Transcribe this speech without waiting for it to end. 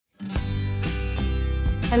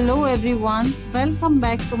Hello everyone, welcome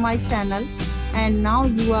back to my channel, and now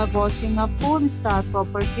you are watching a 4-star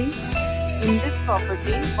property. In this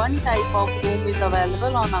property, one type of room is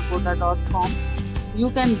available on agoda.com.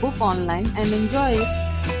 You can book online and enjoy it.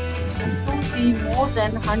 To see more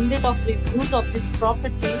than 100 of reviews of this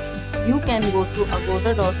property, you can go to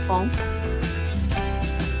agoda.com.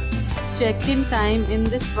 Check-in time in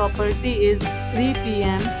this property is 3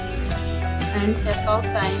 p.m. and checkout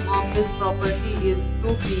time of this property is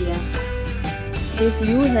 2 p.m. If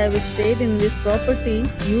you have stayed in this property,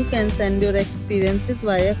 you can send your experiences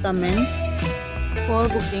via comments. For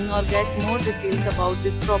booking or get more details about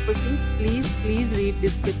this property, please read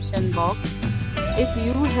description box. If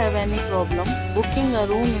you have any problem booking a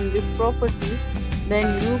room in this property,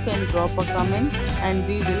 then you can drop a comment and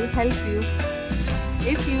we will help you.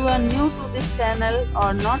 If you are new to this channel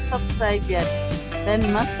or not subscribed yet,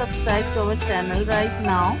 then must subscribe to our channel right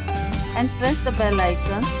now and press the bell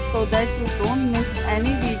icon so that you don't miss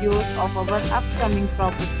any videos of our upcoming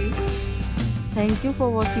property. Thank you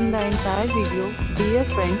for watching the entire video. Dear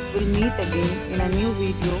friends, we'll meet again in a new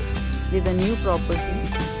video with a new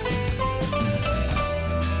property.